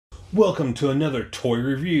Welcome to another toy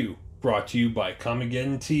review brought to you by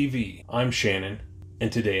Comicgeddon TV. I'm Shannon,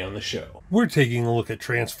 and today on the show, we're taking a look at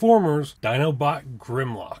Transformers Dinobot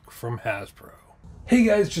Grimlock from Hasbro. Hey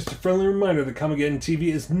guys, just a friendly reminder that Comicgeddon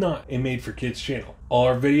TV is not a made-for-kids channel. All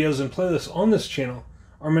our videos and playlists on this channel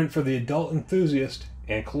are meant for the adult enthusiast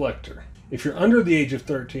and collector. If you're under the age of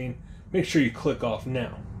 13, make sure you click off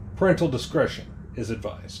now. Parental discretion is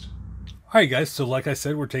advised. Alright guys, so like I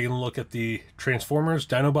said, we're taking a look at the Transformers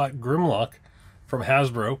Dinobot Grimlock from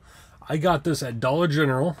Hasbro. I got this at Dollar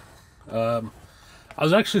General. I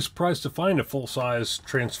was actually surprised to find a full-size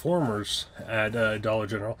Transformers at Dollar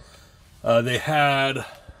General. They had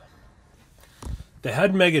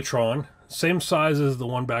Megatron, same size as the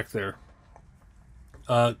one back there.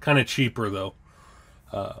 Kind of cheaper though.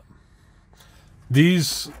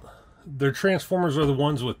 Their Transformers are the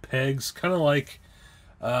ones with pegs, kind of like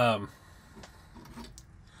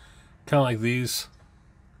these.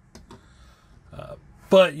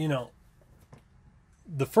 But, you know,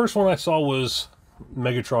 the first one I saw was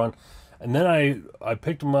Megatron. And then I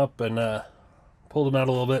picked them up and pulled them out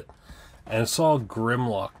a little bit and saw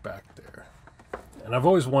Grimlock back there. And I've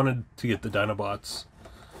always wanted to get the Dinobots.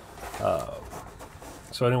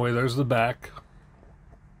 So anyway, there's the back.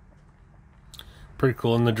 Pretty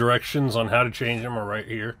cool. And the directions on how to change them are right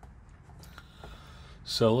here.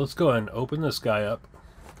 So let's go ahead and open this guy up.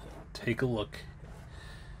 Take a look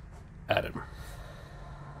at him.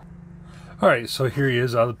 Alright, so here he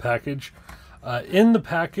is out of the package. In the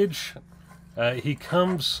package, he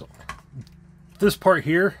comes... This part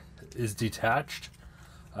here is detached.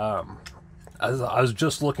 As I was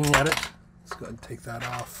just looking at it, let's go ahead and take that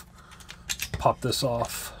off. Pop this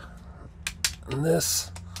off. And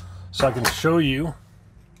this, so I can show you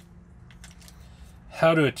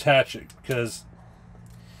how to attach it, because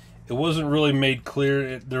it wasn't really made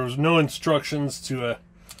clear. There was no instructions to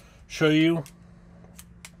show you.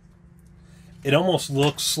 It almost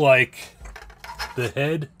looks like the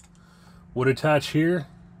head would attach here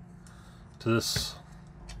to this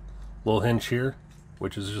little hinge here,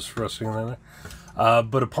 which is just resting in there.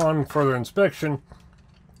 But upon further inspection,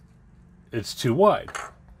 it's too wide.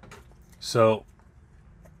 So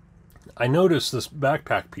I noticed this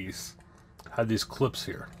backpack piece had these clips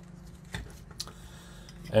here.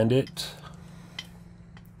 And it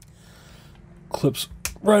clips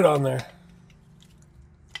right on there.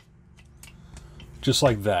 Just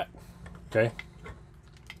like that. Okay?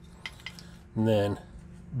 And then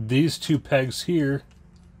these two pegs here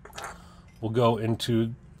will go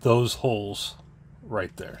into those holes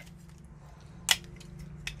right there.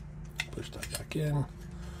 Push that back in.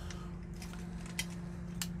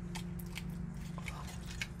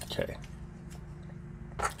 Okay.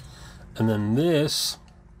 And then this,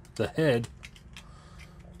 the head,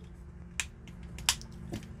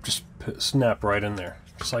 just snap right in there,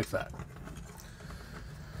 just like that.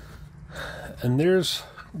 And there's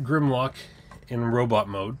Grimlock in robot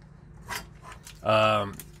mode.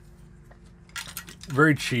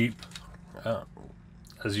 Very cheap.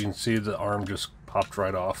 As you can see, the arm just popped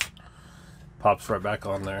right off. Pops right back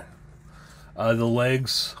on there. The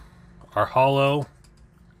legs are hollow.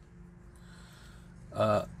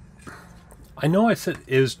 I know I said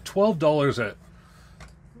it was $12 at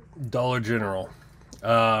Dollar General.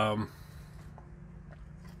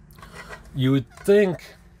 You would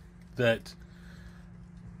think that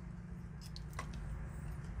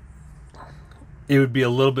it would be a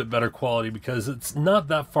little bit better quality because it's not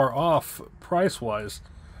that far off price-wise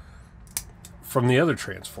from the other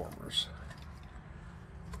Transformers.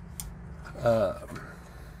 But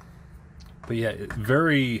yeah,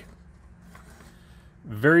 very,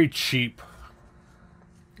 very cheap.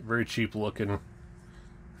 Very cheap looking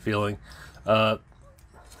feeling. Not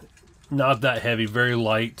that heavy, very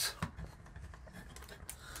light.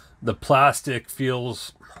 The plastic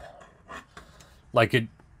feels like it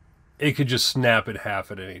could just snap in half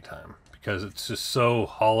at any time because it's just so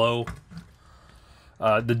hollow.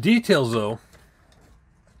 The details though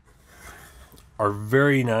are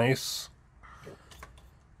very nice.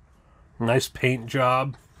 Nice paint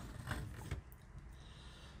job.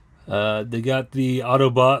 They got the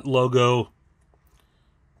Autobot logo.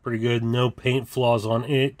 Pretty good. No paint flaws on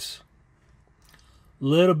it.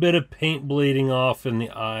 Little bit of paint bleeding off in the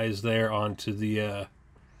eyes there onto the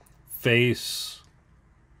face.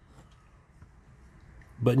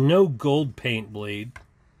 But no gold paint bleed.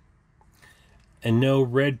 And no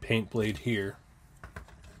red paint bleed here.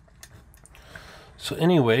 So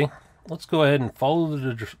anyway, let's go ahead and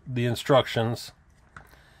follow the instructions.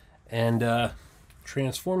 And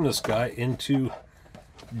transform this guy into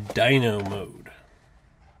Dino mode.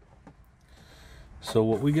 So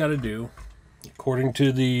what we got to do, according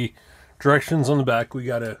to the directions on the back, we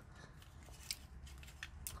got to,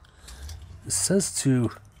 it says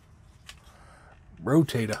to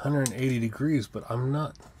rotate 180 degrees, but I'm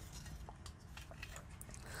not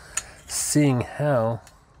seeing how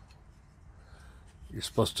you're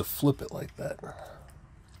supposed to flip it like that.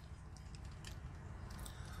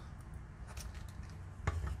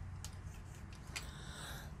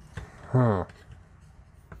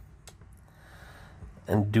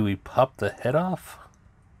 And do we pop the head off?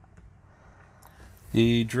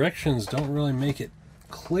 The directions don't really make it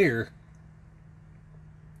clear.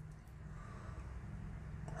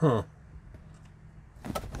 Alright,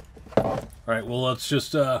 well, let's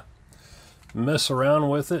just mess around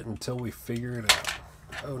with it until we figure it out.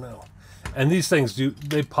 Oh no. And these things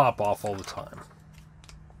they pop off all the time.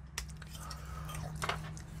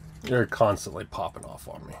 They're constantly popping off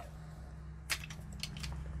on me.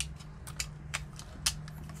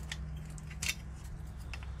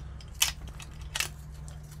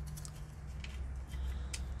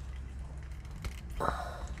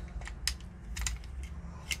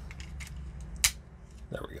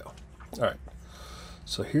 There we go. All right.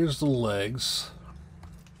 So here's the legs.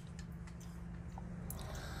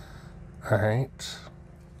 All right.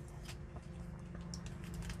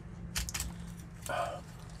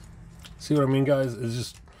 See what I mean, guys? It's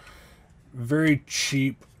just very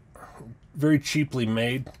cheap, very cheaply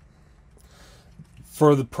made.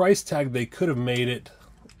 For the price tag, they could have made it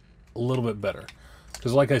a little bit better.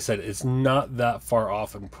 Because like I said, it's not that far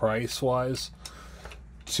off in price-wise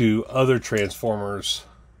to other Transformers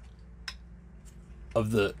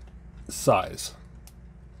of the size.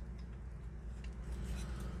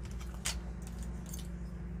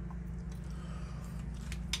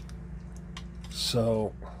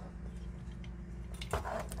 So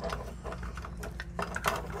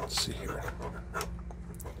let's see here.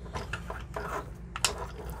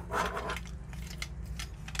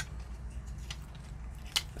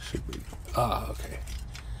 Should be okay.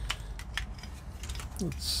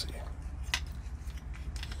 Let's see.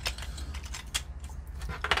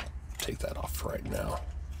 Take that off for right now.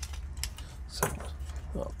 So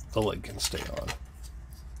the leg can stay on.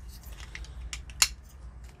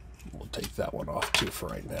 We'll take that one off too for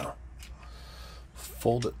right now.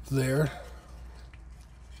 Fold it there.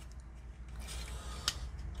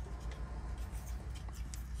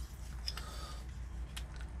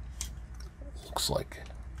 Looks like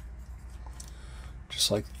just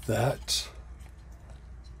like that.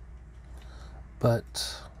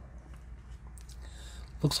 But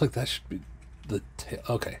looks like that should be the tail.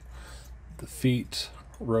 Okay. The feet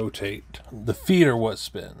rotate. The feet are what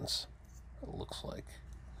spins. It looks like.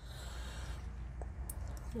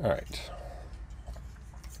 All right.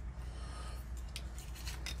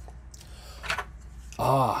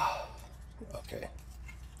 Okay.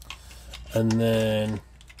 And then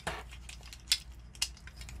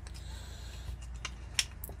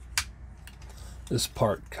this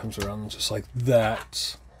part comes around just like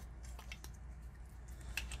that.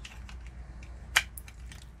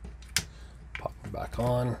 Pop it back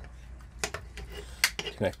on.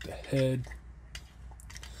 Connect the head.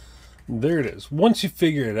 There it is. Once you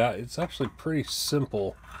figure it out, it's actually pretty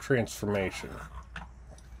simple transformation.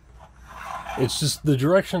 It's just the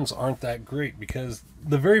directions aren't that great because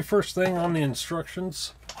the very first thing on the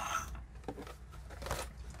instructions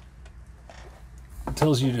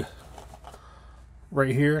tells you to,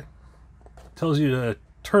 right here, tells you to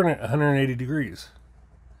turn it 180 degrees.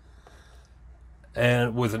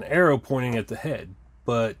 And with an arrow pointing at the head.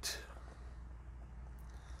 But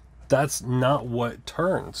that's not what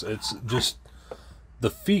turns. It's just the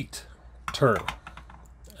feet turn.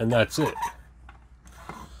 And that's it.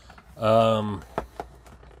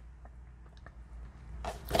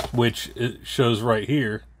 Which it shows right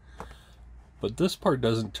here. But this part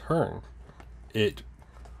doesn't turn. It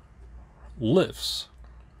lifts.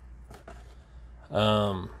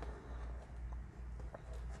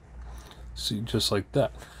 See, just like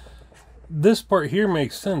that. This part here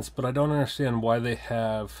makes sense, but I don't understand why they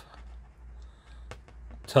have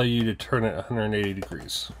tell you to turn it 180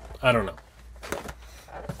 degrees. I don't know.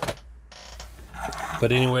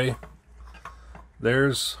 But anyway,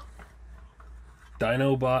 there's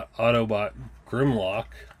Dinobot Autobot Grimlock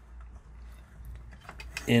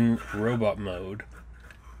in robot mode.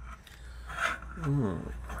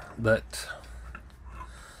 That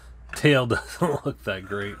tail doesn't look that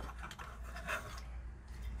great.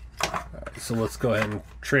 Alright, so let's go ahead and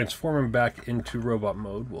transform him back into robot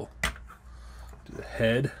mode. We'll do the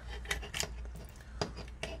head.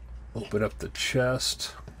 Open up the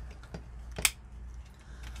chest.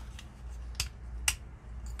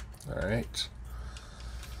 All right.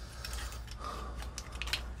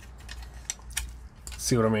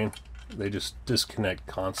 See what I mean? They just disconnect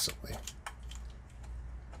constantly.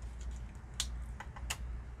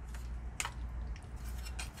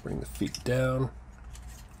 Bring the feet down.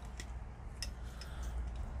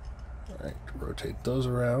 All right, rotate those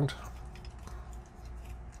around.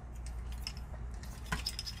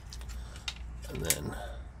 And then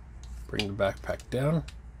bring the backpack down.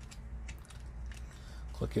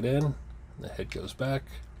 Click it in. And the head goes back.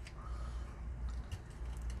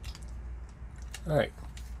 All right.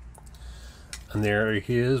 And there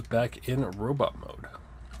he is back in robot mode.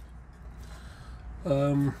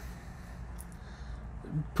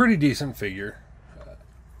 Pretty decent figure.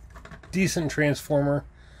 Decent transformer.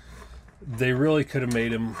 They really could have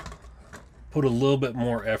made him put a little bit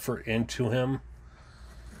more effort into him.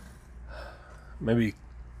 Maybe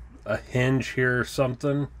a hinge here or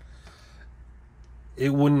something.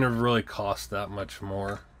 It wouldn't have really cost that much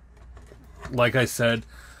more. Like I said,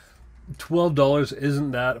 $12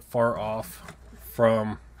 isn't that far off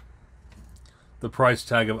from the price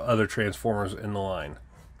tag of other Transformers in the line.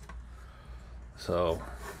 So,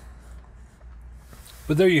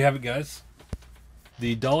 but there you have it, guys.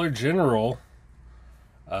 The Dollar General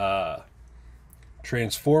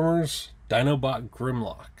Transformers Dinobot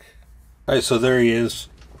Grimlock. Alright, so there he is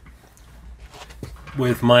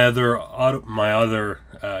with my other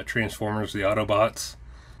Transformers, the Autobots.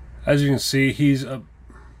 As you can see, he's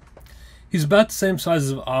about the same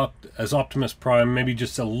size as Optimus Prime, maybe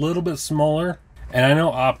just a little bit smaller. And I know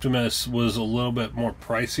Optimus was a little bit more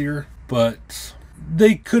pricier, but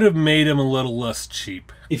they could have made him a little less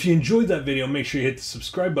cheap. If you enjoyed that video, make sure you hit the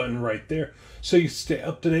subscribe button right there so you can stay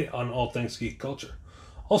up to date on all things geek culture.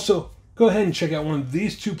 Also, go ahead and check out one of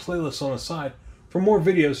these two playlists on the side for more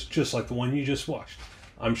videos just like the one you just watched.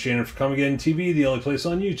 I'm Shannon for Comicgeddon TV, the only place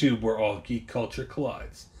on YouTube where all geek culture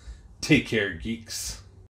collides. Take care, geeks.